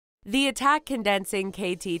The ATTACK Condensing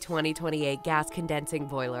KT 2028 gas condensing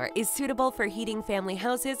boiler is suitable for heating family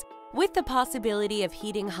houses with the possibility of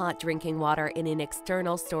heating hot drinking water in an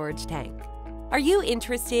external storage tank. Are you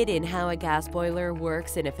interested in how a gas boiler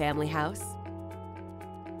works in a family house?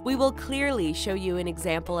 We will clearly show you an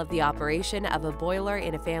example of the operation of a boiler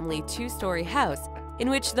in a family two-story house in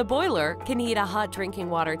which the boiler can heat a hot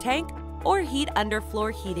drinking water tank or heat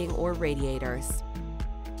underfloor heating or radiators.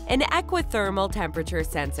 An equithermal temperature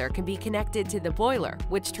sensor can be connected to the boiler,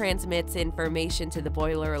 which transmits information to the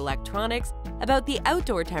boiler electronics about the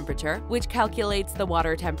outdoor temperature, which calculates the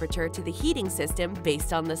water temperature to the heating system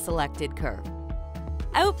based on the selected curve.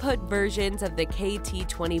 Output versions of the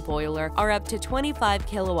KT20 boiler are up to 25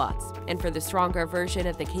 kilowatts, and for the stronger version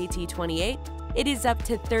of the KT28, it is up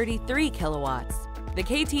to 33 kilowatts. The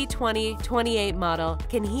KT2028 model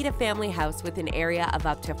can heat a family house with an area of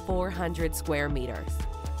up to 400 square meters.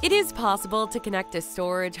 It is possible to connect a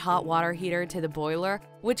storage hot water heater to the boiler,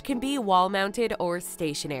 which can be wall-mounted or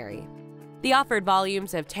stationary. The offered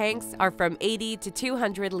volumes of tanks are from 80 to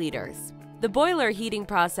 200 liters. The boiler heating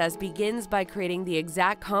process begins by creating the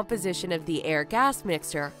exact composition of the air-gas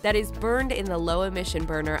mixture that is burned in the low-emission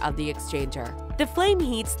burner of the exchanger. The flame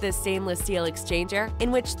heats the stainless steel exchanger, in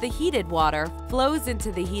which the heated water flows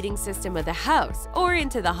into the heating system of the house or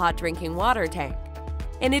into the hot drinking water tank.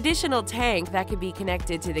 An additional tank that can be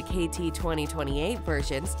connected to the KT 2028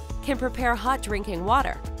 versions can prepare hot drinking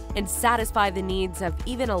water and satisfy the needs of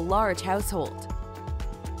even a large household.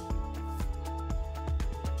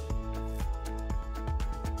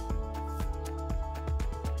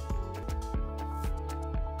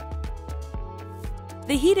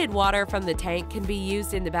 The heated water from the tank can be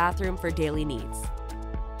used in the bathroom for daily needs.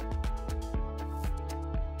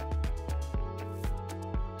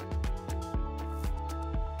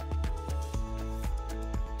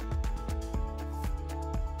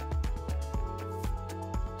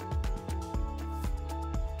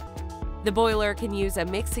 The boiler can use a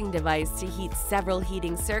mixing device to heat several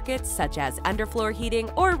heating circuits, such as underfloor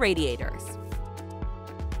heating or radiators.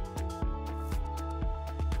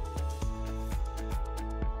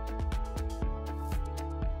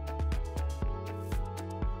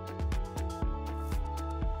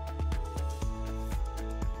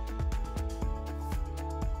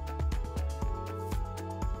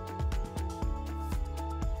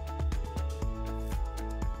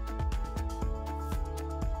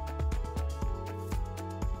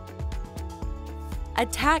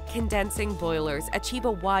 ATTACK condensing boilers achieve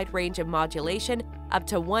a wide range of modulation up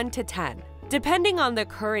to 1 to 10. Depending on the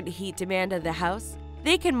current heat demand of the house,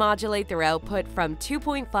 they can modulate their output from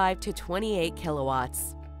 2.5 to 28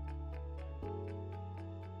 kilowatts.